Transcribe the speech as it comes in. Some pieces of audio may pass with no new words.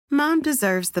Mom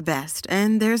deserves the best,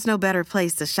 and there's no better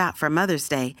place to shop for Mother's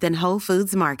Day than Whole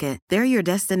Foods Market. They're your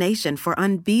destination for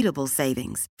unbeatable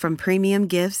savings, from premium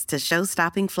gifts to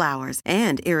show-stopping flowers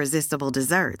and irresistible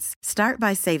desserts. Start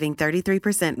by saving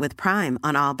 33% with Prime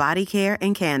on all body care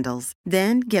and candles.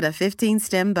 Then get a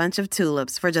 15-stem bunch of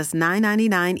tulips for just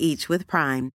 $9.99 each with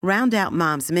Prime. Round out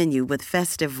Mom's menu with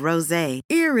festive rosé,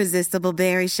 irresistible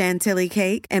berry chantilly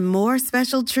cake, and more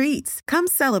special treats. Come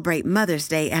celebrate Mother's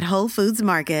Day at Whole Foods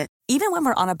Market. Even when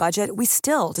we're on a budget, we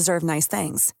still deserve nice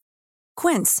things.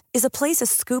 Quince is a place to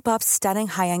scoop up stunning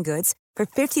high-end goods for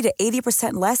 50 to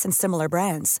 80% less than similar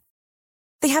brands.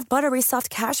 They have buttery soft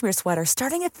cashmere sweaters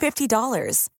starting at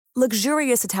 $50,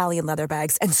 luxurious Italian leather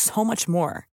bags, and so much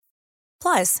more.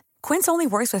 Plus, Quince only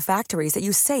works with factories that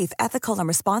use safe, ethical, and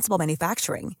responsible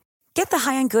manufacturing. Get the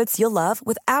high-end goods you'll love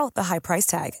without the high price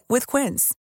tag with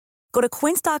Quince. Go to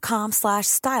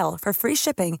quince.com/style for free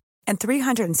shipping and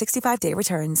 365-day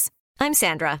returns. I'm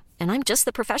Sandra, and I'm just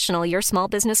the professional your small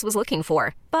business was looking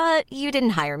for. But you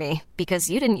didn't hire me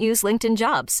because you didn't use LinkedIn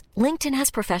Jobs. LinkedIn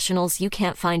has professionals you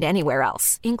can't find anywhere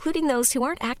else, including those who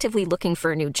aren't actively looking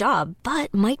for a new job,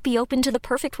 but might be open to the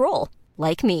perfect role,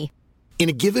 like me. In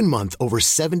a given month, over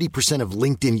 70% of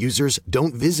LinkedIn users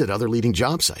don't visit other leading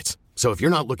job sites. So if you're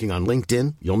not looking on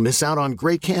LinkedIn, you'll miss out on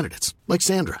great candidates like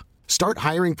Sandra. Start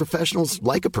hiring professionals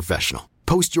like a professional.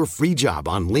 Post your free job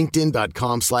on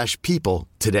linkedin.com/people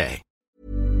today.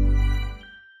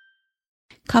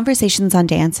 Conversations on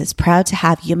Dance is proud to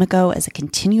have Yumiko as a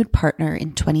continued partner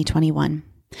in 2021.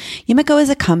 Yumiko is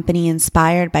a company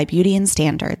inspired by beauty and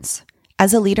standards.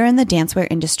 As a leader in the dancewear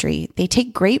industry, they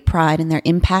take great pride in their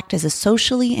impact as a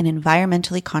socially and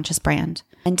environmentally conscious brand.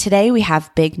 And today we have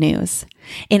big news.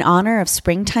 In honor of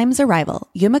springtime's arrival,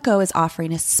 Yumiko is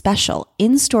offering a special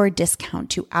in-store discount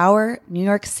to our New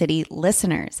York City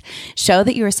listeners. Show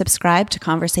that you are subscribed to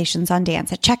Conversations on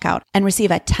Dance at checkout and receive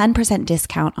a 10%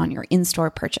 discount on your in-store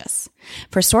purchase.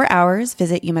 For store hours,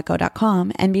 visit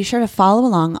yumiko.com and be sure to follow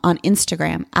along on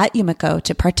Instagram at Yumiko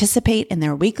to participate in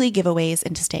their weekly giveaways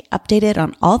and to stay updated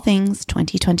on all things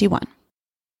 2021.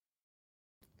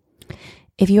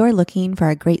 If you are looking for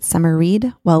a great summer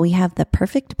read, well, we have the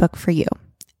perfect book for you.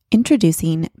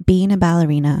 Introducing Being a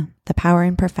Ballerina, The Power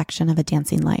and Perfection of a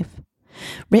Dancing Life.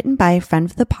 Written by a friend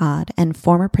of the pod and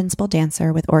former principal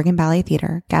dancer with Oregon Ballet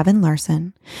Theater, Gavin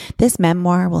Larson, this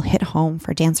memoir will hit home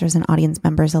for dancers and audience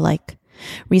members alike.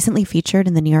 Recently featured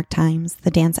in the New York Times,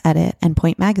 The Dance Edit, and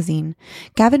Point Magazine,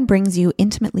 Gavin brings you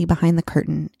intimately behind the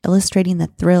curtain, illustrating the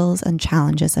thrills and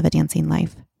challenges of a dancing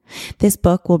life. This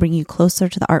book will bring you closer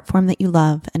to the art form that you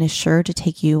love and is sure to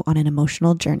take you on an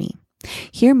emotional journey.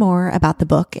 Hear more about the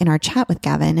book in our chat with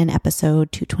Gavin in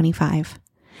episode 225.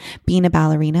 Being a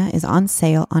Ballerina is on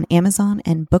sale on Amazon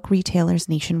and book retailers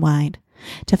nationwide.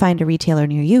 To find a retailer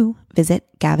near you, visit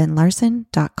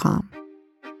gavinlarson.com.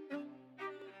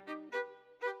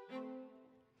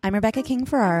 I'm Rebecca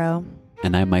King-Ferraro.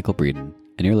 And I'm Michael Breeden,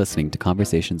 and you're listening to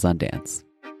Conversations on Dance.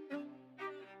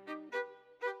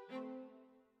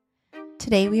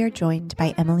 Today we are joined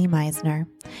by Emily Meisner,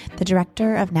 the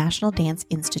director of National Dance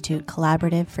Institute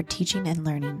Collaborative for Teaching and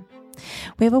Learning.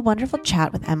 We have a wonderful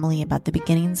chat with Emily about the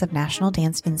beginnings of National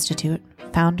Dance Institute,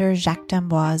 founder Jacques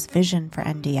D'Amboise' vision for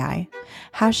NDI,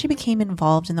 how she became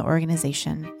involved in the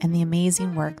organization, and the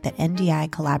amazing work that NDI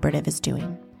Collaborative is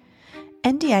doing.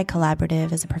 NDI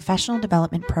Collaborative is a professional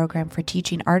development program for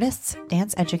teaching artists,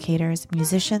 dance educators,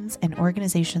 musicians, and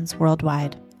organizations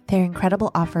worldwide. Their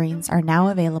incredible offerings are now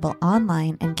available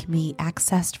online and can be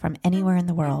accessed from anywhere in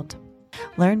the world.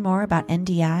 Learn more about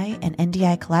NDI and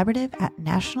NDI Collaborative at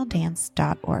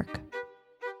nationaldance.org.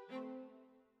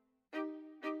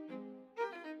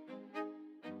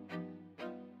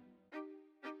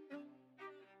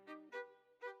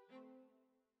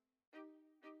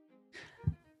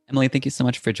 Emily, thank you so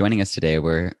much for joining us today.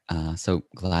 We're so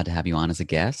glad to have you on as a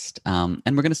guest. And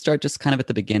we're going to start just kind of at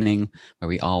the beginning, where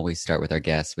we always start with our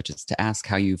guests, which is to ask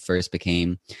how you first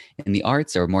became in the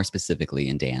arts, or more specifically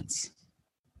in dance.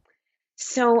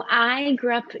 So I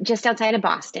grew up just outside of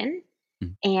Boston,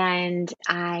 and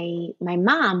my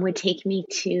mom would take me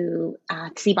to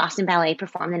see Boston Ballet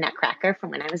perform the Nutcracker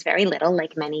from when I was very little,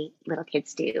 like many little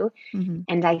kids do. Mm-hmm.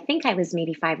 And I think I was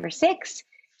maybe 5 or 6,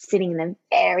 sitting in the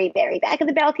very, very back of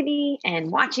the balcony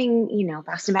and watching,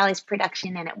 Boston Ballet's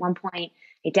production. And at one point,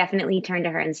 I definitely turned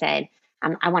to her and said,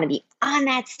 I want to be on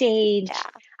that stage. Yeah.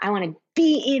 I want to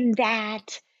be in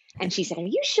that. And she said, are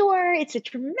you sure? It's a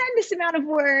tremendous amount of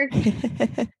work.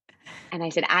 And I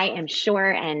said, I am sure.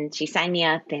 And she signed me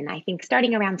up. And I think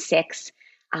starting around 6,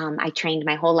 I trained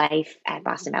my whole life at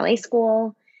Boston Ballet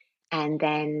School, and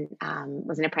then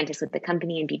was an apprentice with the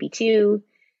company in BB2.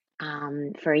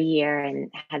 for a year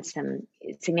and had some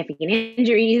significant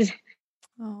injuries.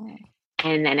 Oh,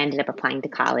 And then ended up applying to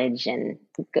college and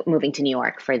moving to New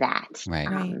York for that.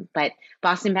 Right. But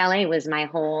Boston Ballet was my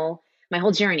whole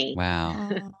journey. Wow.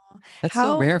 oh. That's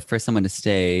so rare for someone to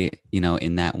stay,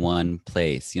 in that one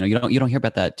place. You don't hear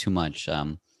about that too much.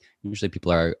 Usually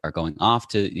people are going off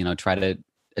to, try to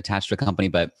attach to a company,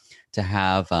 but to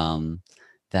have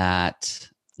that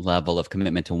level of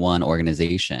commitment to one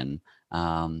organization,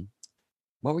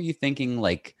 what were you thinking?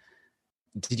 Like,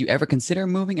 did you ever consider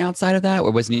moving outside of that,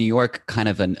 or was New York kind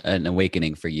of an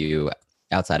awakening for you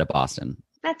outside of Boston?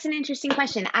 That's an interesting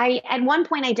question. At one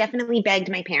point, I definitely begged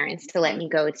my parents to let me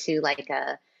go to like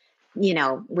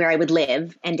where I would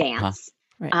live and dance,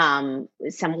 Right.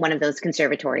 one of those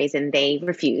conservatories, and they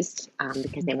refused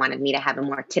because they wanted me to have a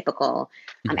more typical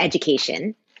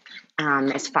education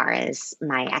as far as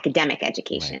my academic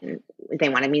education. Right. They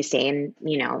wanted me to stay in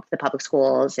the public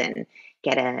schools and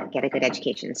get a good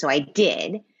education. So I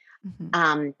did.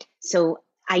 So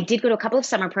I did go to a couple of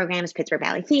summer programs, Pittsburgh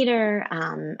Ballet Theater,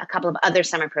 a couple of other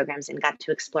summer programs, and got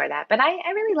to explore that. But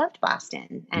I really loved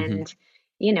Boston and,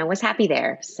 was happy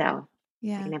there. So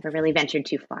I never really ventured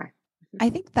too far. I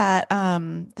think that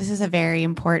this is a very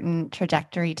important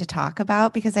trajectory to talk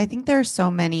about, because I think there are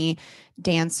so many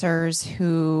dancers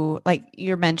who, like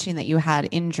you're mentioning, that you had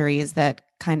injuries that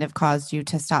kind of caused you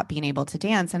to stop being able to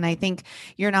dance. And I think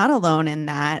you're not alone in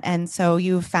that. And so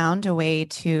you found a way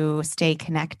to stay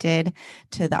connected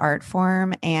to the art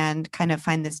form and kind of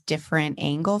find this different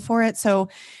angle for it. So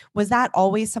was that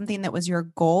always something that was your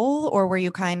goal, or were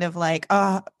you kind of like,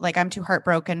 oh, like I'm too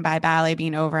heartbroken by ballet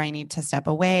being over, I need to step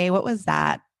away? What was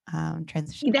that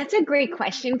transition? That's a great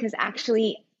question, because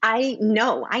actually I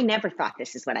never thought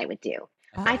this is what I would do.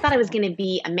 Oh. I thought I was going to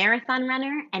be a marathon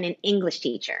runner and an English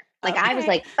teacher. Like I was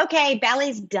like, okay,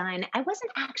 ballet's done. I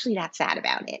wasn't actually that sad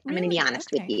about it. I'm going to be honest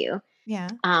with you. Yeah.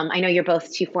 I know you're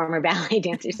both two former ballet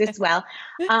dancers as well.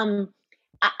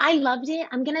 I loved it.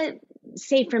 I'm going to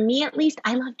say, for me at least,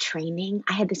 I love training.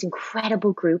 I had this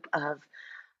incredible group of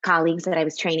colleagues that I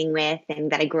was training with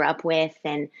and that I grew up with.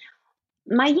 And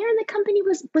my year in the company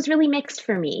was really mixed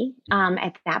for me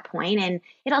at that point. And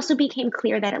it also became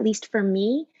clear that, at least for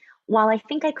me, while I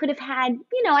think I could have had,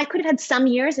 some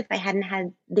years if I hadn't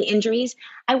had the injuries,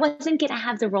 I wasn't going to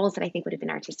have the roles that I think would have been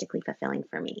artistically fulfilling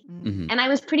for me. Mm-hmm. And I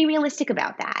was pretty realistic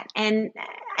about that and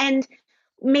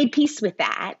made peace with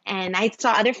that. And I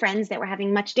saw other friends that were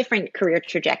having much different career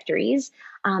trajectories.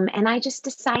 And I just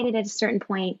decided at a certain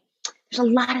point, there's a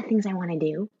lot of things I want to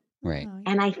do. Right.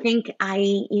 And I think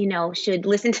I, should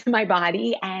listen to my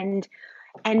body and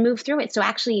move through it. So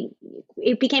actually,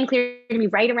 it became clear to me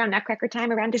right around Nutcracker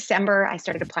time, around December, I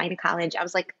started applying to college. I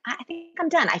was like, I think I'm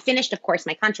done. I finished, of course,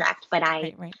 my contract, but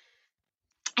I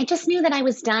just knew that I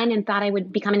was done and thought I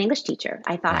would become an English teacher.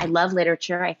 I thought I love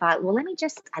literature. I thought, well,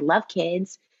 I love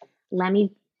kids. Let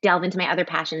me delve into my other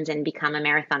passions and become a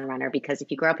marathon runner, because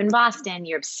if you grow up in Boston,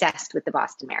 you're obsessed with the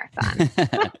Boston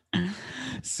Marathon.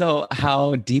 So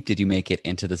how deep did you make it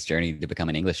into this journey to become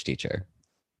an English teacher?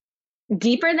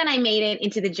 Deeper than I made it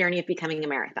into the journey of becoming a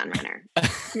marathon runner.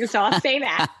 So I'll say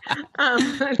that.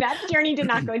 That journey did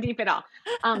not go deep at all.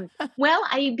 Well,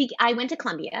 I went to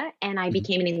Columbia and I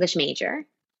became an English major,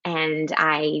 and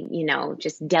I,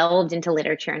 just delved into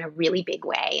literature in a really big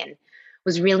way and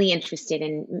was really interested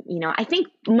in, I think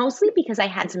mostly because I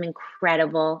had some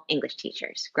incredible English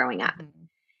teachers growing up. Mm-hmm.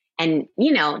 And,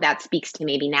 that speaks to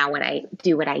maybe now what I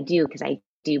do, because I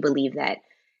do believe that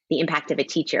the impact of a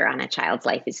teacher on a child's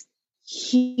life is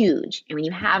huge. And when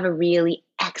you have a really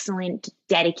excellent,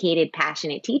 dedicated,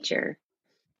 passionate teacher,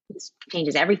 it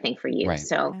changes everything for you. Right.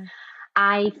 So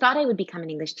I thought I would become an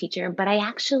English teacher, but I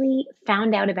actually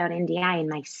found out about NDI in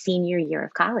my senior year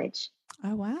of college.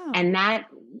 Oh, wow. And that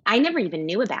I never even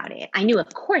knew about it. I knew,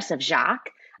 of course, of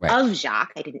Jacques. I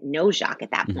didn't know Jacques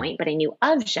at that point, but I knew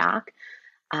of Jacques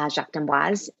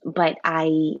d'Amboise, but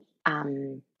I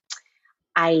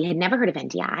had never heard of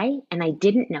NDI, and I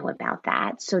didn't know about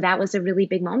that. So that was a really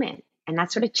big moment, and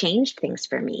that sort of changed things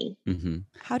for me. Mm-hmm.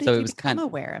 How did you become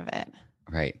aware of it?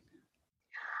 Right.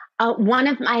 One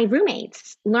of my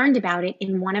roommates learned about it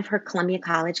in one of her Columbia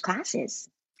College classes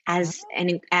as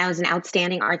an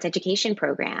outstanding arts education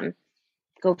program.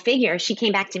 Go figure. She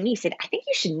came back to me, said, I think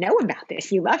you should know about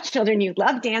this. You love children. You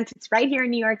love dance. It's right here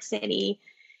in New York City.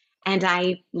 And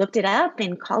I looked it up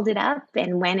and called it up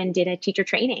and went and did a teacher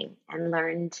training and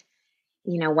learned,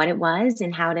 what it was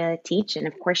and how to teach. And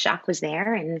of course, Jacques was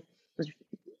there and was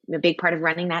a big part of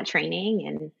running that training.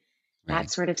 And that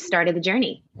sort of started the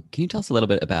journey. Can you tell us a little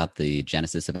bit about the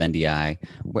genesis of NDI?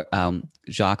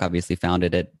 Jacques obviously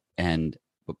founded it. And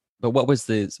But what were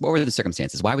the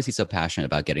circumstances? Why was he so passionate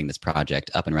about getting this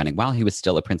project up and running while he was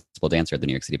still a principal dancer at the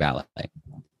New York City Ballet?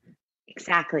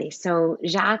 Exactly. So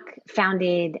Jacques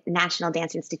founded National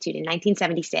Dance Institute in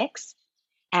 1976,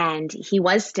 and he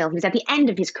was at the end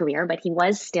of his career, but he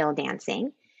was still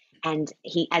dancing. And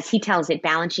as he tells it,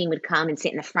 Balanchine would come and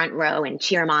sit in the front row and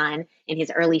cheer him on in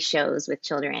his early shows with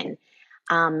children.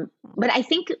 But I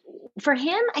think for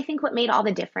him, what made all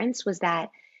the difference was that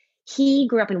he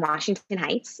grew up in Washington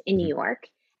Heights in New York.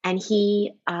 And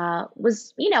he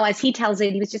was, as he tells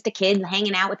it, he was just a kid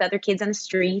hanging out with other kids on the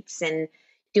streets and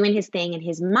doing his thing. And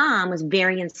his mom was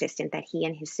very insistent that he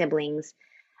and his siblings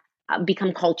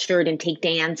become cultured and take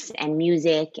dance and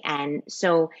music. And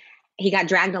so he got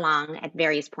dragged along at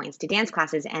various points to dance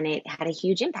classes, and it had a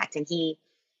huge impact. And he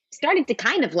started to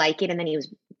kind of like it. And then he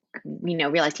was,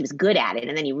 realized he was good at it.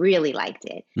 And then he really liked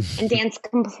it. And dance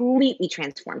completely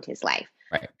transformed his life.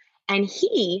 Right. And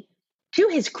he, to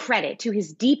his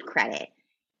deep credit,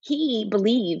 he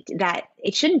believed that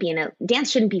dance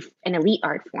shouldn't be an elite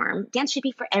art form. Dance should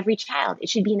be for every child. It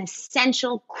should be an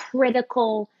essential,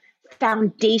 critical,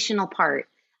 foundational part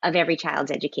of every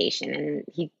child's education. And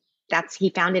he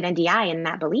founded NDI in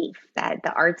that belief that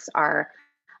the arts are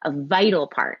a vital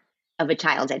part of a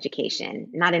child's education,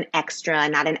 not an extra,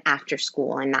 not an after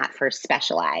school, and not for a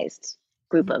specialized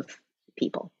group of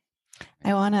people.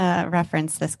 I want to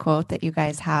reference this quote that you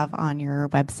guys have on your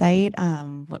website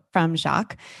from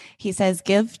Jacques. He says,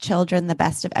 "Give children the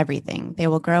best of everything. They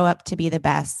will grow up to be the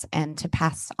best and to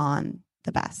pass on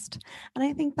the best." And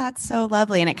I think that's so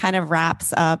lovely. And it kind of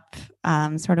wraps up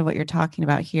sort of what you're talking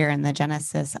about here in the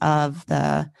genesis of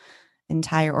the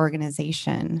entire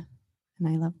organization. And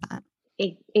I love that.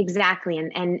 Exactly.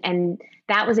 And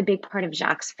that was a big part of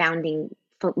Jacques' founding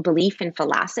belief and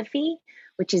philosophy,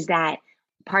 which is that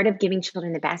part of giving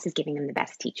children the best is giving them the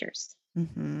best teachers.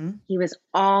 Mm-hmm. He was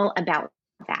all about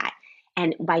that.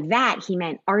 And by that, he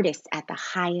meant artists at the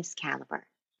highest caliber.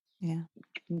 Yeah.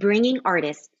 Bringing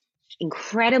artists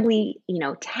incredibly,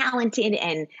 talented,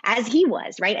 and as he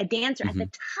was, right, a dancer at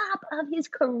the top of his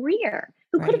career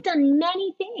who could have done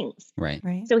many things. Right.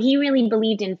 So he really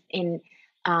believed in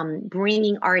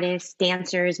bringing artists,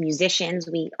 dancers, musicians.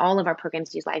 All of our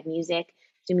programs use live music.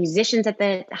 So musicians at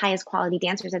the highest quality,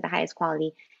 dancers at the highest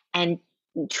quality, and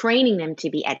training them to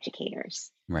be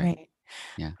educators. Right.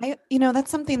 Yeah.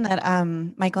 That's something that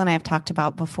Michael and I have talked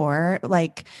about before.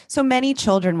 Like, so many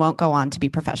children won't go on to be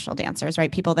professional dancers,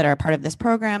 right? People that are a part of this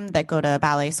program that go to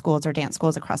ballet schools or dance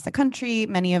schools across the country,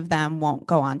 many of them won't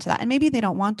go on to that. And maybe they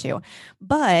don't want to,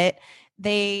 but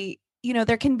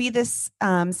there can be this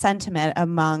sentiment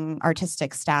among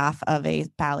artistic staff of a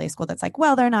ballet school that's like,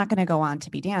 well, they're not going to go on to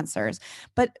be dancers.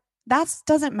 But that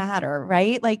doesn't matter,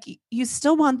 right? Like, you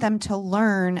still want them to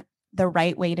learn the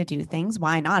right way to do things.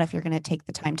 Why not? If you're going to take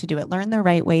the time to do it, learn the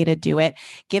right way to do it,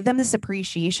 give them this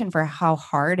appreciation for how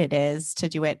hard it is to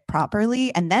do it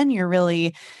properly. And then you're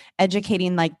really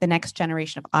educating like the next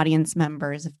generation of audience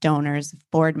members, of donors, of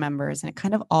board members, and it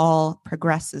kind of all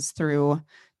progresses through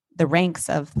the ranks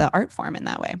of the art form in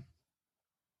that way.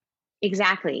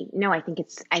 Exactly. No, I think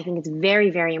it's very,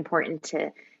 very important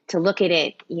to look at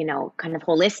it, kind of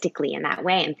holistically in that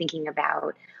way, and thinking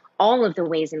about all of the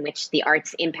ways in which the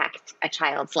arts impact a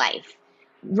child's life,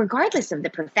 regardless of the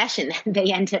profession that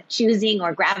they end up choosing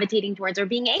or gravitating towards or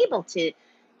being able to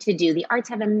do. The arts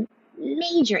have a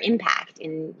major impact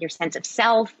in your sense of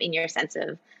self, in your sense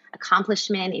of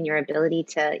accomplishment, in your ability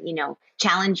to,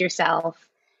 challenge yourself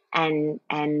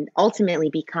and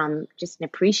ultimately become just an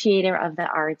appreciator of the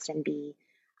arts and be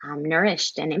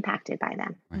nourished and impacted by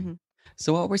them. Right. Mm-hmm.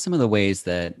 So what were some of the ways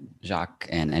that Jacques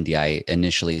and NDI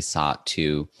initially sought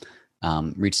to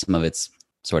reach some of its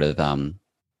sort of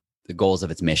the goals of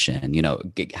its mission?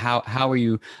 How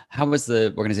was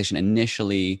the organization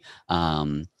initially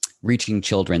reaching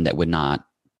children that would not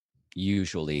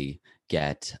usually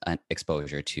get an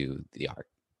exposure to the art?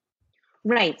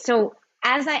 Right. So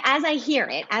as I hear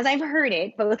it, as I've heard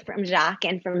it, both from Jacques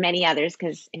and from many others,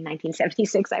 because in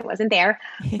 1976 I wasn't there,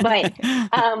 but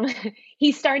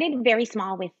he started very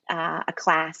small with a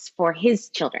class for his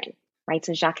children, right?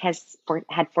 So Jacques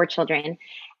had 4 children,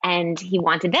 and he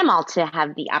wanted them all to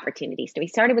have the opportunity. So he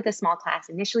started with a small class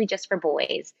initially just for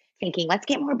boys, thinking, let's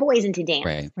get more boys into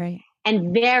dance. Right.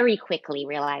 And very quickly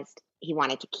realized he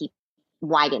wanted to keep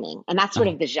widening. And that's sort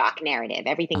of the Jacques narrative.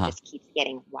 Everything just keeps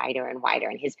getting wider and wider.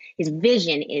 And his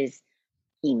vision is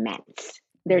immense.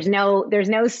 There's no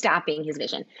stopping his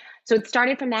vision. So it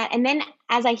started from that. And then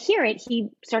as I hear it, he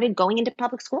started going into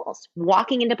public schools,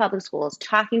 walking into public schools,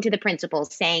 talking to the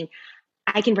principals, saying,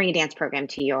 I can bring a dance program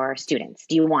to your students.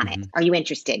 Do you want it? Are you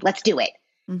interested? Let's do it.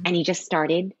 And he just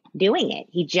started doing it.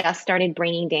 He just started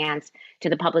bringing dance to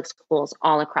the public schools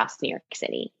all across New York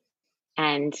City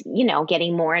and,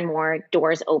 getting more and more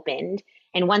doors opened.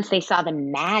 And once they saw the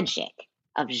magic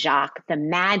of Jacques, the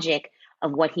magic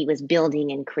of what he was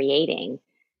building and creating,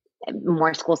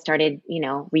 more schools started,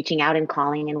 reaching out and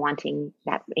calling and wanting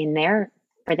that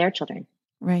for their children.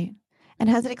 Right. And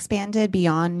has it expanded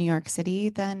beyond New York City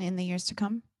then in the years to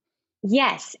come?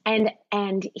 Yes. And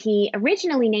he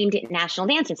originally named it National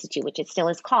Dance Institute, which it still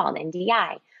is called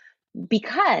NDI,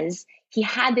 because he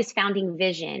had this founding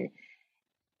vision,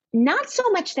 not so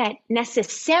much that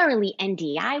necessarily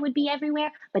NDI would be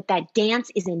everywhere, but that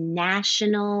dance is a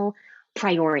national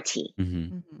priority.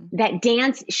 That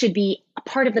dance should be a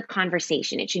part of the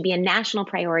conversation. It should be a national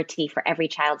priority for every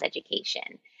child's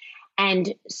education.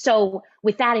 And so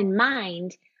with that in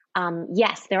mind,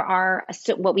 yes, there are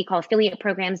what we call affiliate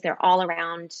programs. They're all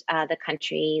around the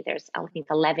country. There's, I think,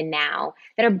 11 now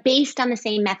that are based on the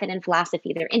same method and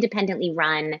philosophy. They're independently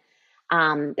run.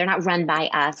 They're not run by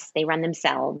us. They run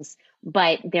themselves,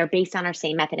 but they're based on our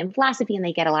same method and philosophy, and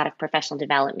they get a lot of professional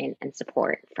development and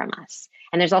support from us.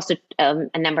 And there's also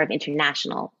a number of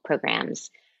international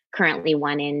programs, currently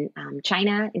one in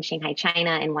China, in Shanghai,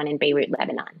 China, and one in Beirut,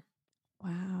 Lebanon.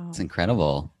 Wow. It's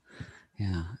incredible.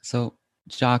 Yeah. So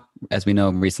Jacques, as we know,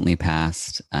 recently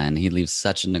passed, and he leaves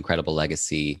such an incredible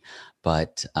legacy.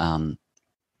 But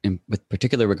with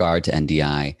particular regard to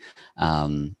NDI,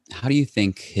 how do you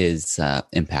think his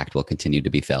impact will continue to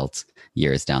be felt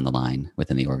years down the line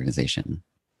within the organization?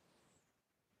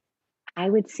 I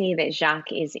would say that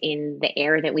Jacques is in the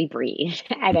air that we breathe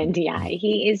at NDI.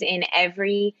 He is in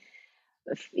every,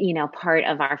 part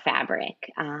of our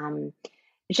fabric.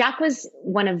 Jacques was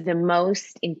one of the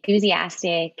most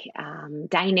enthusiastic,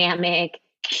 dynamic,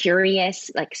 curious,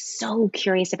 so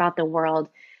curious about the world.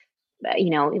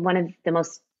 One of the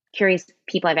most curious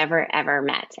people I've ever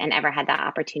met and ever had the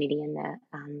opportunity and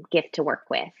the gift to work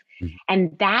with.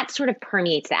 And that sort of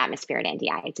permeates the atmosphere at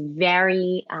NDI. It's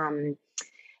very,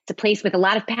 it's a place with a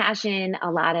lot of passion, a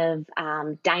lot of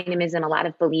dynamism, a lot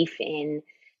of belief in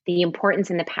the importance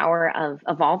and the power of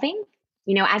evolving.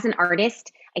 As an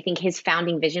artist, I think his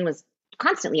founding vision was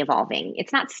constantly evolving.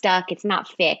 It's not stuck. It's not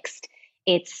fixed.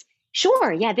 It's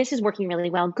sure. Yeah, this is working really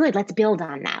well. Good. Let's build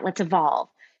on that. Let's evolve.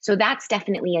 So that's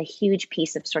definitely a huge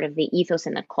piece of sort of the ethos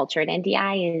and the culture at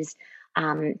NDI is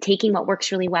taking what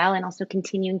works really well and also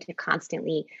continuing to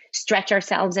constantly stretch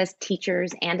ourselves as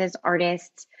teachers and as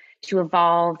artists to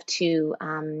evolve, to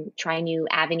try new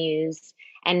avenues,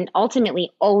 and ultimately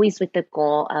always with the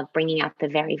goal of bringing out the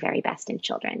very, very best in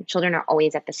children. Children are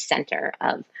always at the center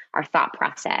of our thought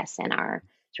process and our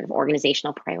sort of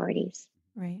organizational priorities.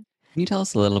 Right. Can you tell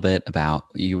us a little bit about,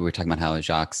 you were talking about how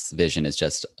Jacques' vision is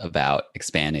just about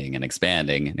expanding and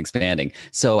expanding and expanding.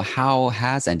 So how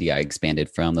has NDI expanded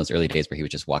from those early days where he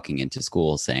was just walking into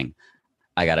school saying,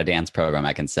 I got a dance program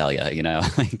I can sell you,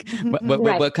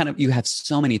 what kind of, you have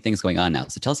so many things going on now.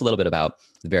 So tell us a little bit about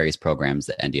the various programs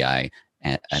that NDI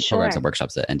and programs and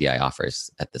workshops that NDI offers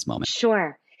at this moment.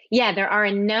 Sure. Yeah, there are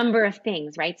a number of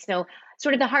things, right? So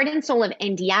sort of the heart and soul of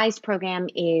NDI's program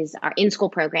is our in-school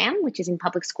program, which is in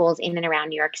public schools in and around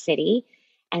New York City.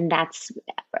 And that's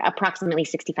approximately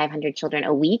 6,500 children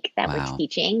a week that we're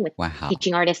teaching with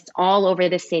teaching artists all over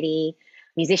the city,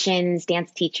 musicians,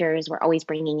 dance teachers. We're always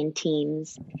bringing in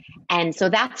teams. And so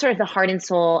that's sort of the heart and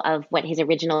soul of what his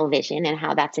original vision and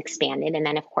how that's expanded. And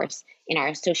then, of course, in our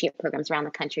associate programs around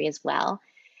the country as well.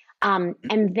 And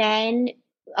then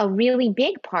a really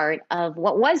big part of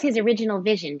what was his original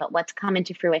vision, but what's come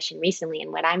into fruition recently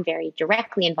and what I'm very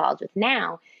directly involved with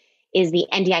now is the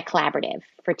NDI Collaborative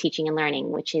for Teaching and Learning,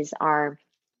 which is our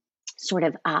sort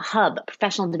of hub,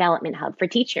 professional development hub for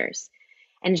teachers.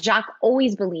 And Jacques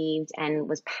always believed and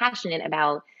was passionate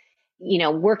about,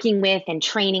 working with and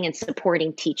training and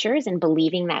supporting teachers and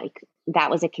believing that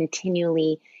that was a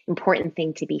continually important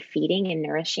thing to be feeding and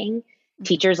nourishing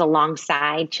teachers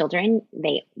alongside children.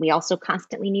 We also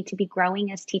constantly need to be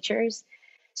growing as teachers.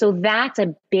 So that's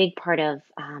a big part of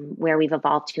where we've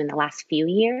evolved to in the last few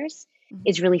years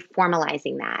is really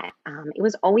formalizing that. It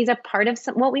was always a part of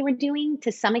what we were doing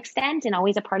to some extent and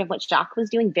always a part of what Jacques was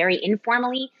doing very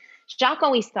informally. Jacques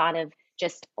always thought of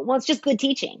it's just good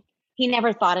teaching. He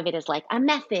never thought of it as like a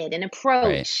method, an approach.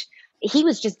 Right. He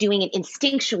was just doing it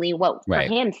instinctually, what for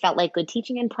him felt like good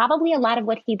teaching, and probably a lot of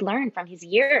what he'd learned from his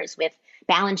years with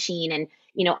Balanchine and,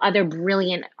 other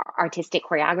brilliant artistic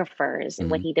choreographers and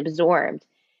what he'd absorbed.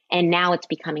 And now it's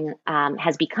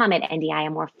has become at NDI a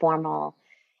more formal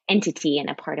entity and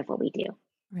a part of what we do.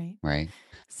 Right. Right.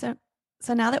 So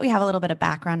So now that we have a little bit of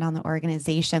background on the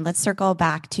organization, let's circle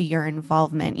back to your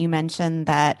involvement. You mentioned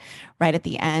that right at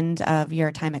the end of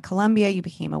your time at Columbia, you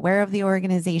became aware of the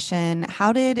organization.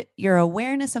 How did your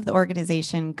awareness of the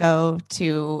organization go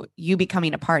to you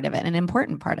becoming a part of it, an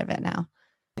important part of it now?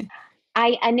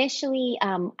 I initially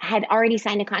had already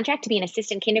signed a contract to be an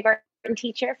assistant kindergarten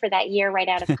teacher for that year right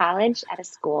out of college at a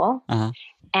school. Uh-huh.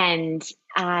 And so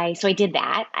I did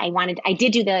that. I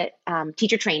did do the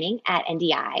teacher training at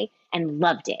NDI and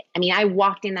loved it. I mean, I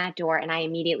walked in that door and I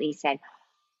immediately said,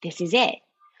 this is it.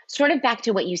 Sort of back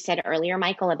to what you said earlier,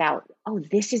 Michael, about, oh,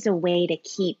 this is a way to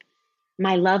keep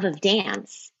my love of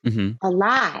dance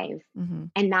alive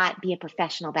and not be a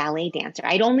professional ballet dancer.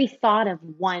 I'd only thought of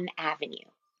one avenue.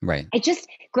 Right.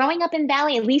 Growing up in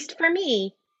ballet, at least for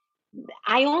me,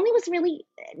 nobody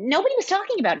was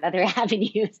talking about other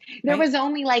avenues. There was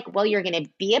only like, well, you're going to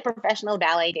be a professional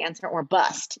ballet dancer or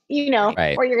bust,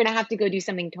 Right. or you're going to have to go do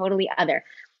something totally other.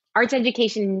 Arts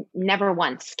education never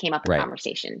once came up in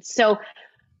conversation. So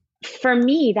for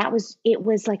me, it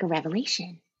was like a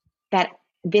revelation that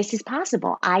this is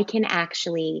possible. I can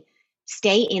actually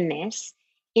stay in this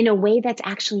in a way that's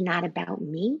actually not about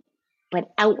me,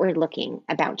 but outward looking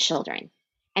about children.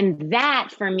 And that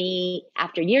for me,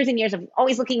 after years and years of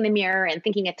always looking in the mirror and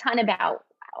thinking a ton about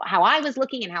how I was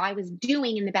looking and how I was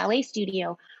doing in the ballet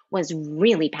studio, was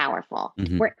really powerful.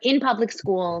 We're in public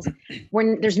schools,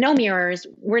 there's no mirrors,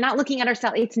 we're not looking at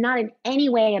ourselves. It's not in any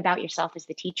way about yourself as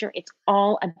the teacher. It's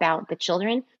all about the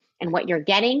children and what you're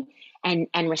getting and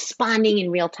responding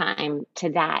in real time to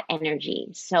that energy.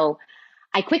 So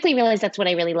I quickly realized that's what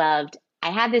I really loved.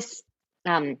 I had this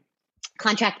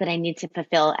contract that I needed to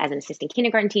fulfill as an assistant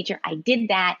kindergarten teacher. I did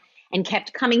that and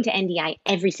kept coming to NDI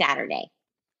every Saturday.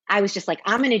 I was just like,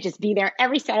 I'm going to just be there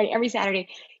every Saturday,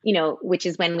 which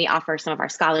is when we offer some of our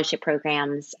scholarship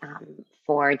programs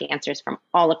for dancers from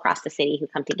all across the city who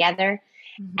come together.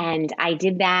 And I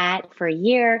did that for a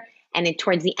year. And then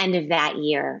towards the end of that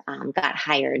year, got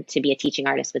hired to be a teaching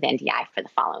artist with NDI for the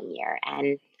following year.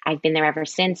 And I've been there ever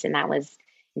since. And that was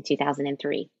in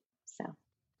 2003. So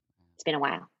it's been a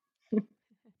while.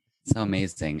 So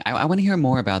amazing. I want to hear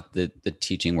more about the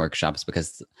teaching workshops,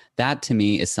 because that to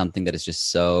me is something that is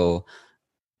just so,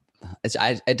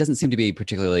 it doesn't seem to be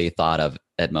particularly thought of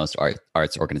at most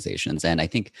arts organizations. And I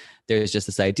think there's just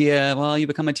this idea, well, you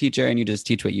become a teacher and you just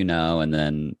teach what you know, and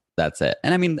then that's it.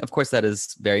 And I mean, of course, that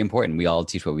is very important. We all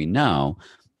teach what we know.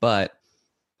 But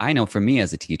I know for me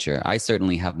as a teacher, I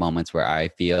certainly have moments where I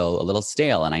feel a little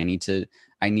stale and I need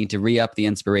to re-up the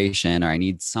inspiration, or I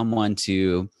need someone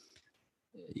to,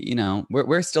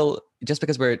 we're still, just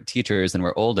because we're teachers and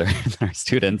we're older than our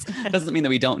students doesn't mean that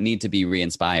we don't need to be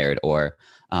re-inspired or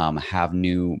have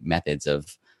new methods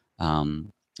of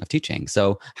teaching.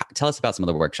 So tell us about some of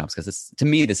the workshops, because to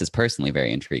me, this is personally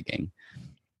very intriguing.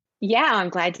 Yeah, I'm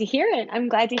glad to hear it.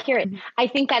 I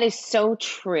think that is so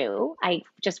true. I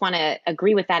just want to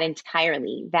agree with that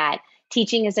entirely, that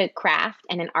teaching is a craft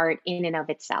and an art in and of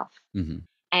itself.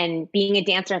 And being a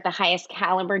dancer at the highest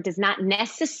caliber does not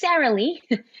necessarily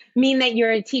mean that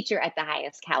you're a teacher at the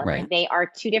highest caliber. Right. They are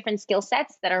two different skill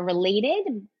sets that are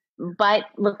related, but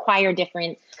require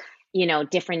different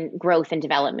growth and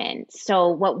development. So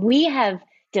what we have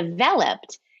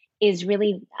developed is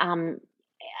really,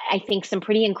 I think, some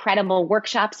pretty incredible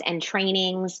workshops and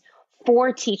trainings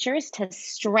for teachers to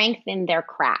strengthen their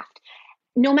craft,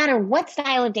 no matter what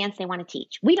style of dance they want to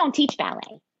teach. We don't teach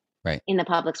ballet. Right. In the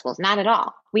public schools, not at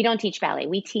all. We don't teach ballet.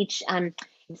 We teach,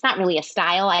 it's not really a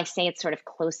style. I say it's sort of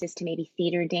closest to maybe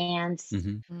theater dance.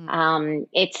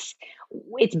 It's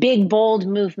big, bold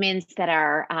movements that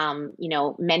are,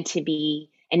 meant to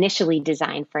be initially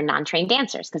designed for non-trained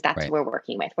dancers, because that's who we're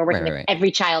working with. We're working with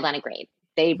every child on a grade.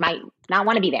 They might not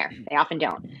want to be there. They often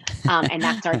don't. And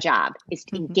that's our job, is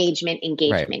engagement.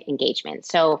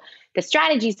 So the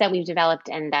strategies that we've developed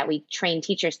and that we train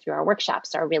teachers through our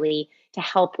workshops are really to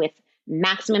help with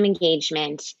maximum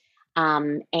engagement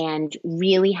and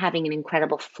really having an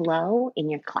incredible flow in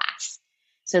your class,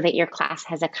 so that your class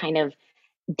has a kind of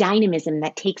dynamism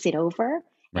that takes it over.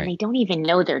 And they don't even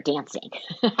know they're dancing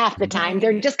half the time.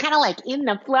 They're just kind of like in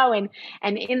the flow and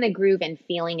in the groove and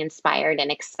feeling inspired and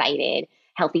excited,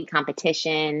 healthy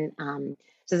competition. So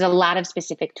there's a lot of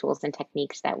specific tools and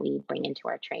techniques that we bring into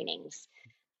our trainings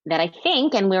that I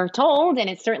think, and we're told, and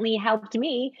it certainly helped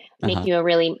me, make you a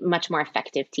really much more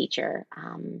effective teacher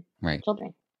for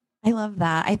children. I love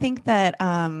that. I think that,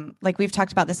 like we've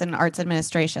talked about this in arts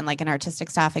administration, like in artistic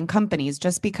staff in companies,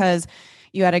 just because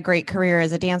you had a great career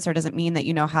as a dancer doesn't mean that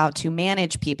you know how to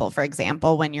manage people, for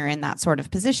example, when you're in that sort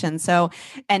of position. So,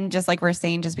 and just like we're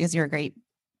saying, just because you're a great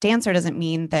dancer doesn't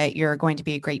mean that you're going to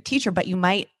be a great teacher, but you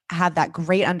might have that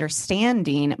great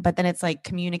understanding, but then it's like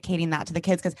communicating that to the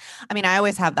kids. Cause I mean, I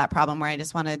always have that problem where I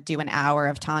just want to do an hour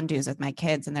of tondus with my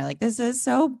kids and they're like, this is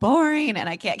so boring and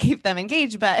I can't keep them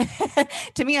engaged. But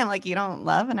to me, I'm like, you don't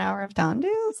love an hour of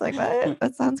tondus? Like what?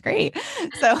 That sounds great.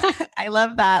 So I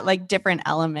love that like different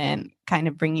element, kind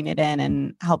of bringing it in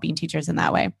and helping teachers in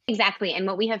that way. Exactly. And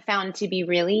what we have found to be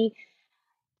really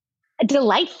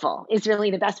delightful is really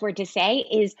the best word to say,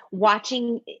 is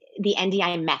watching the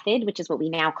NDI method, which is what we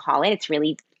now call it. It's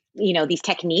really, these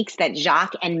techniques that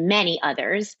Jacques and many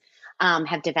others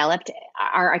have developed.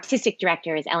 Our artistic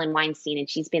director is Ellen Weinstein, and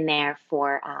she's been there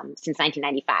for since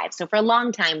 1995. So for a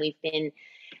long time, we've been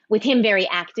with him very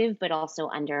active, but also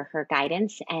under her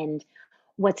guidance. And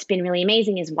what's been really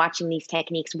amazing is watching these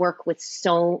techniques work with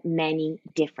so many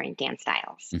different dance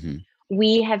styles. Mm-hmm.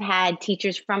 We have had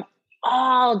teachers from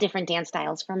all different dance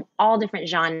styles, from all different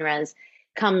genres,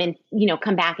 come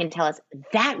back and tell us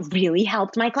that really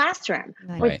helped my classroom.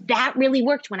 Right. Or that really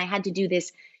worked when I had to do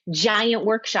this giant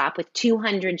workshop with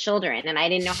 200 children and I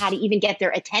didn't know how to even get their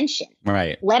attention,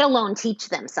 right, let alone teach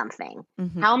them something.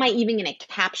 Mm-hmm. How am I even going to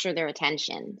capture their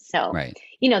attention? So, right.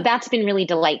 That's been really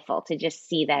delightful to just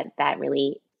see that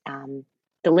really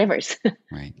delivers.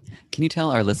 Right. Can you tell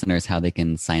our listeners how they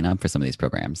can sign up for some of these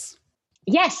programs?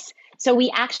 Yes. So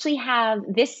we actually have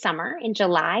this summer in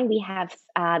July, we have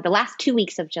the last 2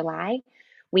 weeks of July,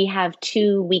 we have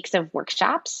 2 weeks of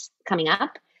workshops coming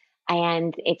up.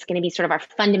 And it's going to be sort of our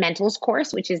fundamentals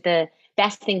course, which is the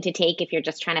best thing to take if you're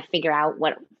just trying to figure out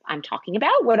what I'm talking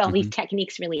about, what all these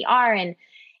techniques really are. And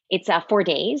it's 4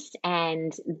 days.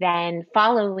 And then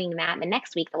following that, the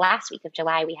next week, the last week of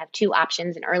July, we have 2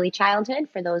 options in early childhood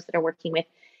for those that are working with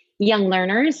young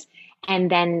learners,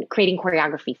 and then creating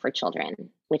choreography for children,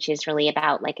 which is really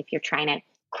about like if you're trying to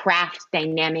craft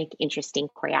dynamic, interesting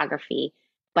choreography,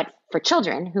 but for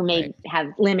children who may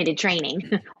have limited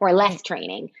training or less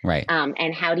training. Right.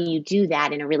 And how do you do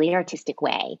that in a really artistic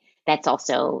way that's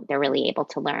also they're really able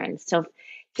to learn. So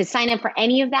to sign up for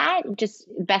any of that, just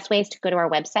best way is to go to our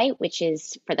website, which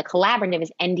is for the collaborative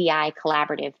is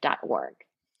ndicollaborative.org.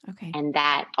 Okay. And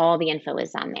that all the info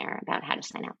is on there about how to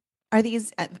sign up. Are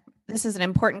these, this is an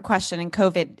important question in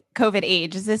COVID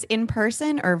age, is this in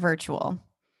person or virtual?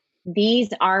 These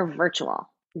are virtual.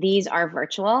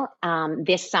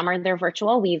 This summer, they're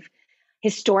virtual. We've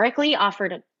historically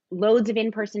offered loads of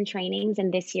in-person trainings.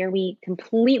 And this year we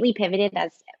completely pivoted,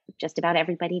 as just about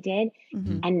everybody did.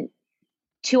 Mm-hmm. And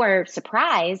to our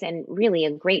surprise, and really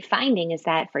a great finding, is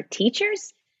that for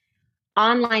teachers,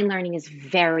 online learning is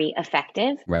very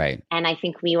effective. Right. And I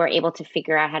think we were able to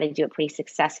figure out how to do it pretty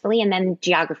successfully. And then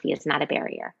geography is not a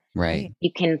barrier. Right. You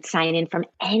can sign in from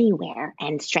anywhere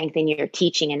and strengthen your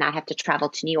teaching and not have to travel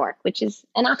to New York, which is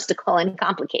an obstacle and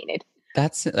complicated.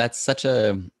 That's such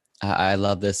I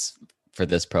love this for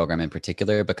this program in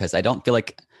particular, because I don't feel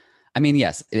like, I mean,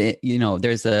 yes,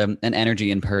 there's an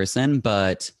energy in person,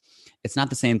 but it's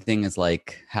not the same thing as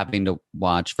like having to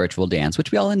watch virtual dance,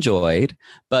 which we all enjoyed,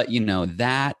 but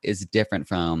that is different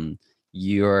from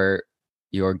you're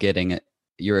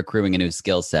accruing a new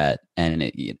skill set, and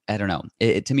I don't know,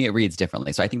 to me, it reads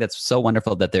differently. So I think that's so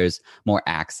wonderful that there's more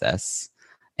access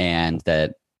and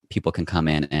that people can come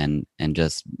in and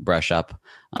just brush up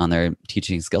on their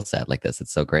teaching skill set like this.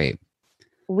 It's so great.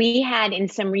 We had in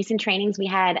some recent trainings, we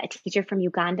had a teacher from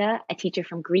Uganda, a teacher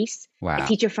from Greece, wow. a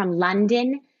teacher from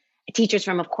London, teachers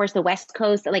from, of course, the West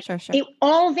Coast, like sure. they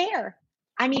all there.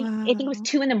 I mean, Wow. I think it was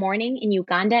 2 a.m. in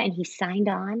Uganda, and he signed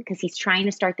on because he's trying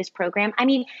to start this program. I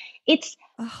mean, it's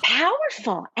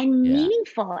powerful and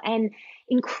meaningful and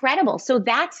incredible. So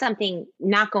that's something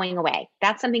not going away.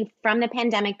 That's something from the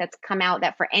pandemic that's come out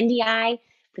that for NDI,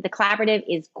 for the collaborative,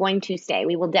 is going to stay.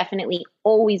 We will definitely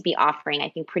always be offering, I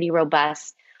think, pretty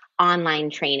robust online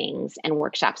trainings and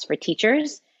workshops for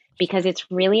teachers because it's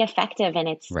really effective, and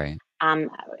it's right.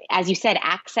 As you said,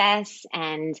 access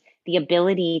and the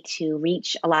ability to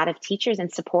reach a lot of teachers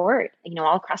and support,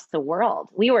 all across the world.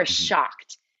 We were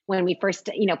shocked when we first,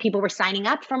 people were signing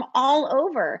up from all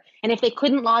over. And if they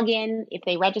couldn't log in, if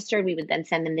they registered, we would then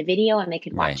send them the video and they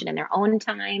could watch it in their own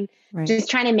time. Right. Just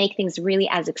trying to make things really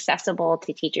as accessible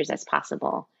to teachers as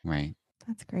possible. Right.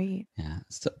 That's great. Yeah.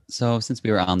 So since we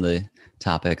were on the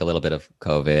topic a little bit of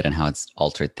COVID and how it's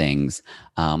altered things,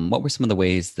 what were some of the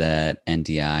ways that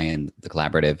NDI and the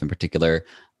collaborative in particular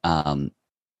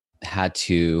had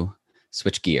to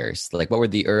switch gears? Like what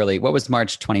was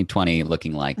March 2020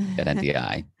 looking like at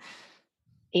NDI?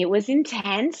 It was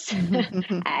intense.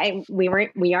 We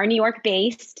are New York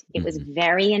based. It was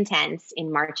very intense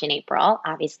in March and April,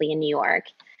 obviously in New York,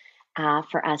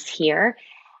 for us here.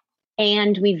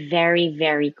 And we very,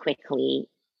 very quickly,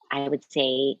 I would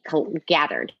say,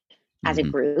 gathered as a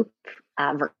group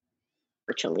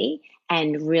virtually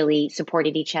and really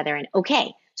supported each other. And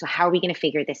okay, so how are we going to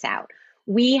figure this out?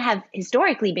 We have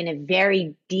historically been a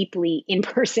very deeply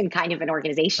in-person kind of an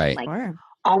organization, Right. like Sure.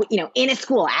 all, in a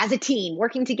school as a team,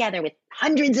 working together with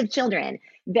hundreds of children,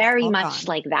 very all much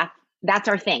gone. like that. That's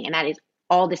our thing. And that is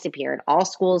all disappeared. All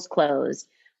schools closed.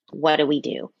 What do we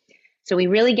do? So we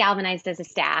really galvanized as a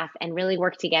staff and really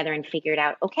worked together and figured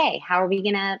out, okay, how are we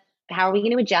going to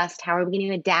adjust? How are we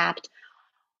going to adapt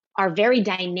our very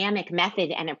dynamic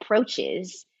method and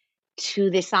approaches to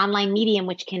this online medium,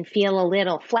 which can feel a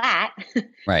little flat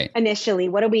Right. initially?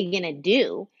 What are we going to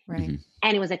do? Right. Mm-hmm.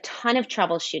 And it was a ton of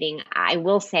troubleshooting. I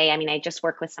will say, I just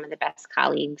work with some of the best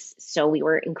colleagues. So we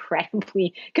were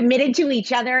incredibly committed to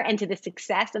each other and to the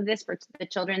success of this for the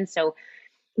children. So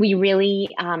we really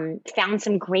found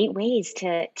some great ways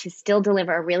to still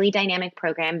deliver a really dynamic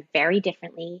program very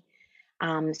differently.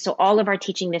 So all of our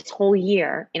teaching this whole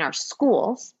year in our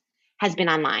schools has been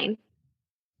online.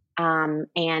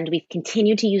 And we've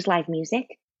continued to use live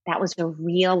music. That was a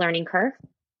real learning curve.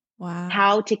 Wow.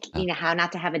 How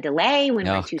not to have a delay when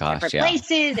we're in two separate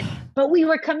places, but we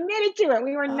were committed to it.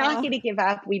 We were not going to give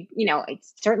up. It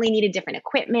certainly needed different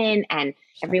equipment and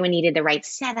everyone needed the right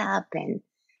setup. And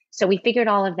so we figured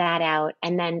all of that out.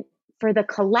 And then for the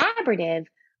collaborative,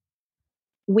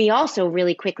 we also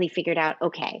really quickly figured out,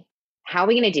 okay, how are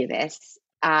we going to do this?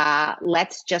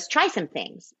 Let's just try some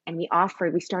things. And we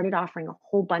started offering a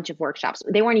whole bunch of workshops.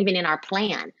 They weren't even in our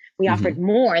plan. We offered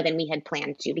more than we had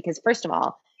planned to, because first of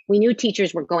all, we knew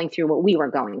teachers were going through what we were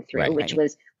going through,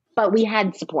 but we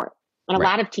had support. And a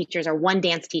lot of teachers are one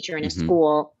dance teacher in a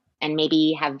school and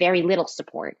maybe have very little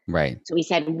support. Right. So we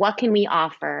said, what can we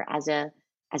offer as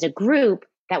a group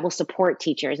that will support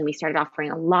teachers? And we started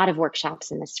offering a lot of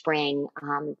workshops in the spring.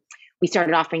 We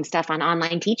started offering stuff on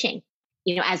online teaching.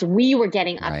 As we were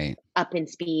getting up in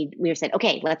speed, we said,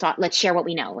 okay, let's share what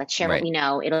we know. Let's share what we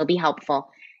know. It'll be helpful.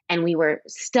 And we were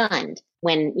stunned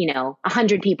when,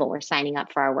 100 people were signing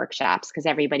up for our workshops because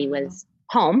everybody was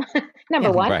home,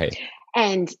 number one,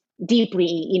 and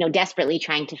deeply, desperately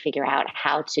trying to figure out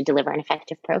how to deliver an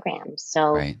effective program.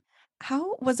 So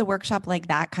how was a workshop like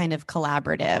that kind of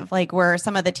collaborative? Like, were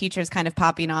some of the teachers kind of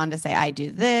popping on to say, I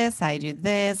do this,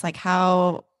 like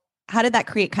how did that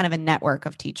create kind of a network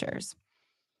of teachers?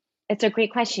 It's a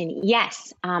great question.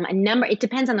 Yes. It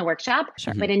depends on the workshop,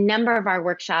 but a number of our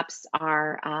workshops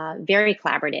are very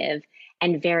collaborative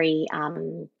and very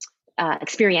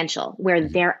experiential, where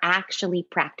they're actually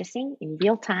practicing in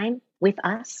real time with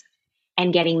us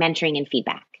and getting mentoring and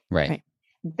feedback. Right.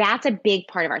 That's a big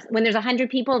part of ours. When there's 100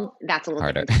 people, that's a little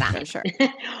harder. Different.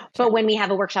 But when we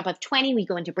have a workshop of 20, we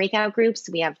go into breakout groups.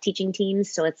 We have teaching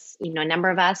teams. So it's, a number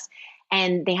of us,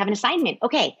 and they have an assignment.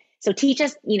 Okay, so teach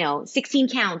us, 16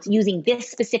 counts using this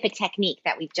specific technique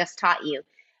that we've just taught you.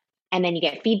 And then you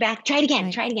get feedback. Try it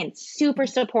again. Super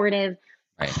supportive,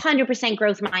 100%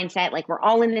 growth mindset. Like, we're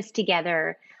all in this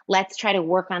together. Let's try to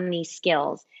work on these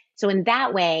skills. So in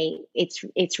that way,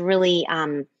 it's really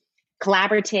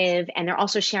collaborative, and they're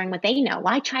also sharing what they know.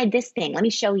 Well, I tried this thing. Let me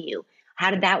show you.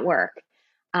 How did that work?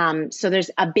 So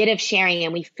there's a bit of sharing,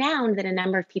 and we found that a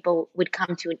number of people would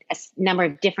come to a number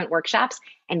of different workshops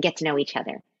and get to know each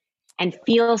other and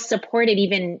feel supported,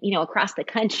 even, across the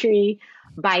country,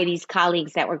 by these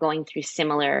colleagues that were going through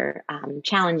similar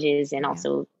challenges and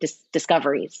also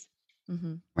discoveries.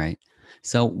 Mm-hmm. Right.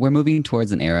 So we're moving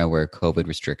towards an era where COVID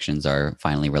restrictions are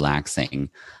finally relaxing.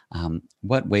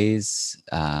 What ways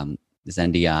is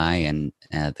NDI and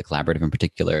the collaborative in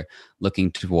particular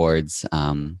looking towards,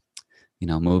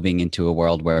 moving into a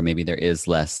world where maybe there is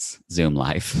less Zoom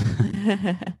life?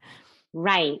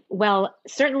 Right. Well,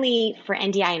 certainly for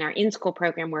NDI and our in-school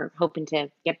program, we're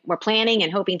planning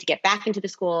and hoping to get back into the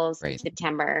schools in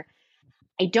September.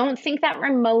 I don't think that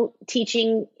remote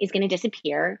teaching is going to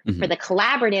disappear. For the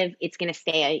collaborative, it's going to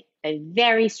stay a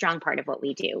very strong part of what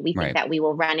we do. We think that we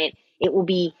will run it. It will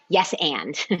be yes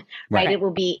and, right? It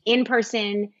will be in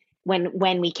person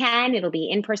when we can. It'll be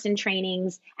in-person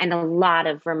trainings and a lot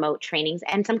of remote trainings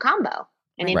and some combo,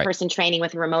 an in-person training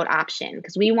with a remote option,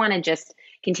 because we want to just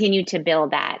continue to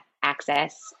build that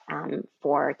access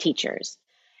for teachers.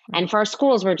 And for our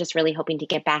schools, we're just really hoping to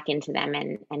get back into them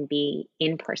and be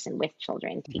in person with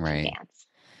children teaching dance.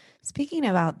 Speaking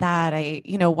about that,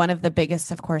 one of the biggest,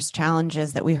 of course,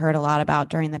 challenges that we heard a lot about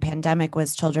during the pandemic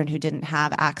was children who didn't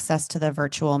have access to the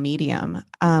virtual medium.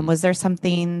 Was there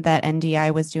something that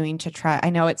NDI was doing to try?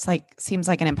 I know seems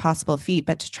like an impossible feat,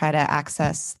 but to try to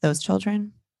access those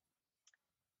children?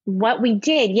 What we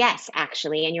did, yes,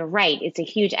 actually, and you're right, it's a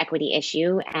huge equity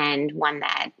issue and one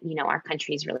that, our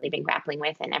country's really been grappling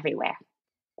with and everywhere.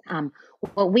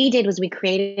 What we did was we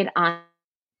created online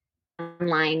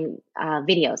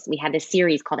videos. We had this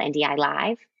series called NDI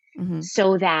Live,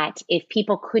 so that if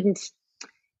people couldn't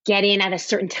get in at a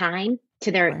certain time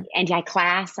to their NDI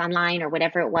class online or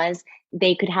whatever it was,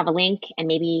 they could have a link and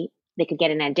maybe they could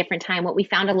get in at a different time. What we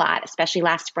found a lot, especially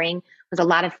last spring, was a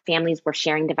lot of families were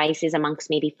sharing devices amongst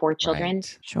maybe 4 children.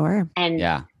 Right. Sure.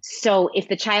 And so if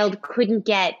the child couldn't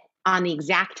get on the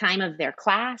exact time of their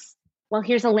class, well,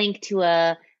 here's a link to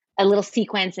a little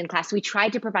sequence in class. So we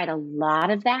tried to provide a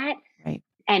lot of that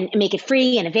and make it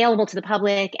free and available to the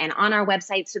public and on our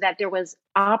website so that there was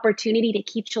opportunity to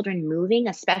keep children moving,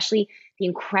 especially the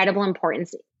incredible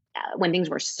importance when things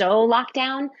were so locked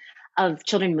down of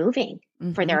children moving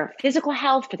for their physical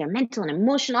health, for their mental and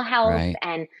emotional health. Right.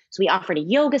 And so we offered a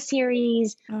yoga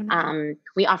series.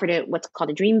 We offered what's called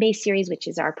a dream-based series, which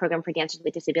is our program for dancers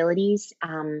with disabilities.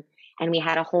 And we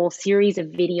had a whole series of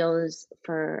videos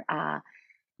for,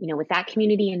 with that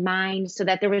community in mind, so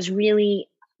that there was really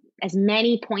as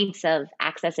many points of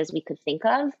access as we could think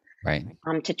of,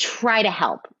 to try to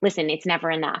help. Listen, it's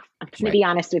never enough. I'm going to be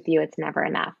honest with you, it's never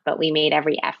enough, but we made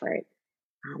every effort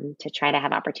to try to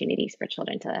have opportunities for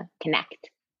children to connect.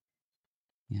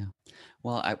 Yeah.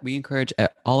 Well, we encourage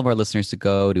all of our listeners to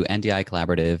go to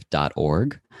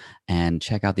ndicollaborative.org and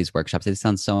check out these workshops. They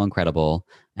sound so incredible.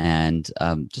 And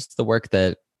just the work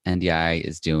that NDI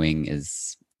is doing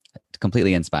is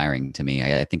completely inspiring to me.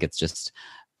 I think it's just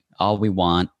all we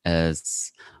want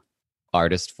as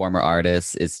former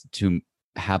artists is to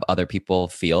have other people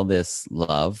feel this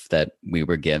love that we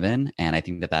were given. And I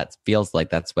think that feels like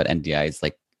that's what NDI's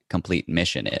like complete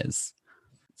mission is.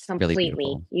 It's completely.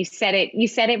 Really you said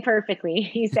it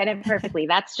perfectly.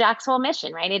 That's Jack's whole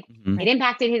mission, right? It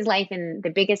impacted his life in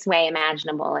the biggest way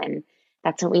imaginable. And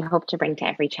that's what we hope to bring to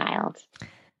every child.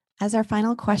 As our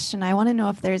final question, I want to know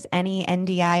if there's any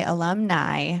NDI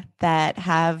alumni that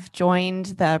have joined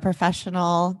the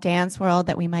professional dance world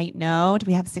that we might know. Do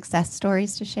we have success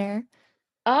stories to share?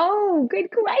 Oh, good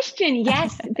question.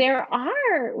 Yes, there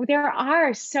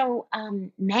are so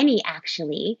many,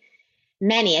 actually.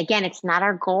 Many. Again, it's not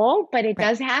our goal, but it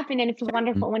does happen. And it's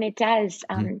wonderful when it does.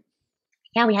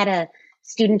 We had a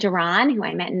student, Duran, who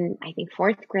I met in, I think,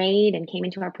 4th grade and came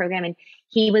into our program. And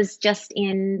he was just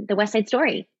in the West Side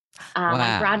Story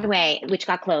on Broadway, which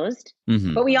got closed.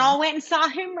 But we all went and saw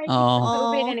him right before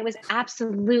COVID. And it was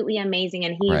absolutely amazing.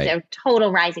 And he's a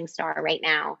total rising star right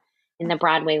now in the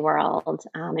Broadway world.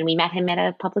 And we met him at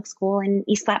a public school in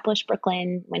East Flatbush,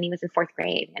 Brooklyn, when he was in 4th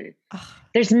grade. And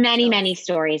there's many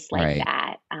stories like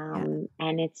that. And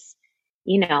it's,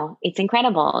 it's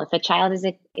incredible. If a child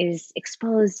is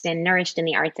exposed and nourished in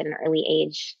the arts at an early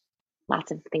age,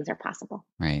 lots of things are possible.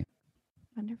 Right.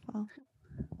 Wonderful.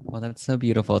 Well, that's so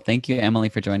beautiful. Thank you, Emily,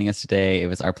 for joining us today. It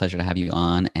was our pleasure to have you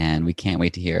on, and we can't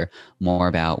wait to hear more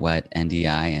about what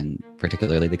NDI and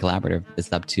particularly the collaborative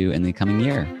is up to in the coming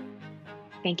year.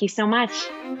 Thank you so much.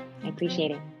 I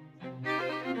appreciate it.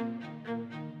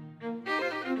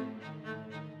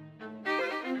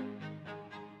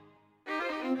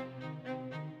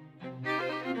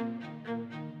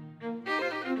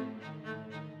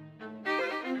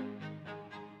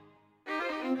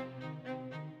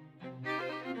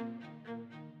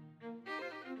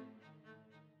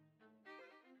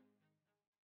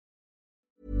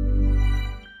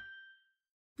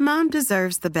 Mom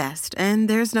deserves the best, and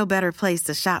there's no better place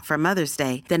to shop for Mother's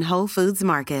Day than Whole Foods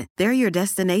Market. They're your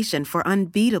destination for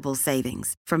unbeatable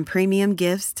savings, from premium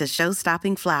gifts to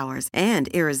show-stopping flowers and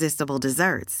irresistible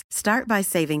desserts. Start by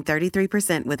saving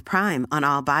 33% with Prime on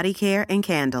all body care and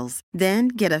candles. Then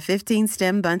get a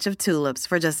 15-stem bunch of tulips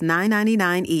for just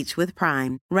 $9.99 each with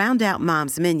Prime. Round out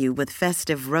Mom's menu with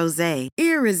festive rosé,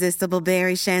 irresistible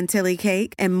berry chantilly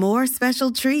cake, and more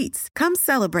special treats. Come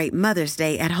celebrate Mother's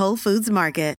Day at Whole Foods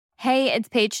Market. Hey, it's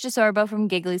Paige DeSorbo from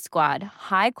Giggly Squad.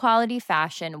 High quality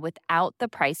fashion without the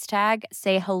price tag.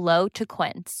 Say hello to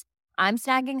Quince. I'm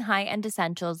snagging high-end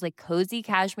essentials like cozy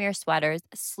cashmere sweaters,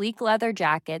 sleek leather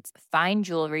jackets, fine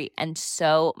jewelry, and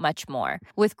so much more.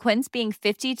 With Quince being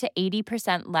 50 to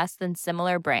 80% less than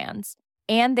similar brands.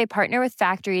 And they partner with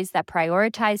factories that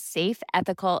prioritize safe,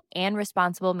 ethical, and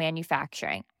responsible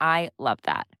manufacturing. I love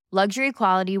that. Luxury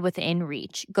quality within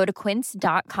reach. Go to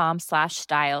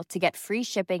quince.com/style to get free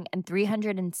shipping and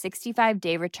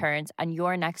 365-day returns on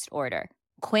your next order.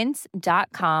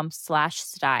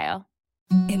 Quince.com/style.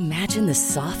 Imagine the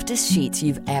softest sheets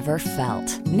you've ever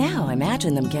felt. Now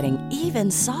imagine them getting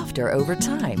even softer over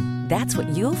time. That's what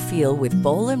you'll feel with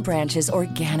Boll & Branch's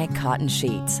organic cotton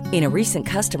sheets. In a recent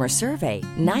customer survey,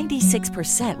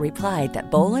 96% replied that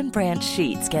Boll & Branch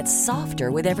sheets get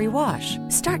softer with every wash.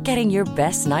 Start getting your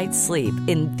best night's sleep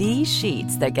in these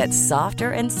sheets that get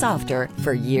softer and softer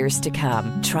for years to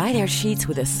come. Try their sheets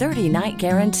with a 30-night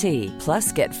guarantee.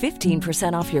 Plus, get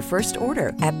 15% off your first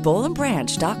order at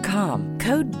bollandbranch.com.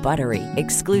 Code BUTTERY.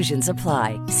 Exclusions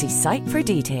apply. See site for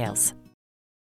details.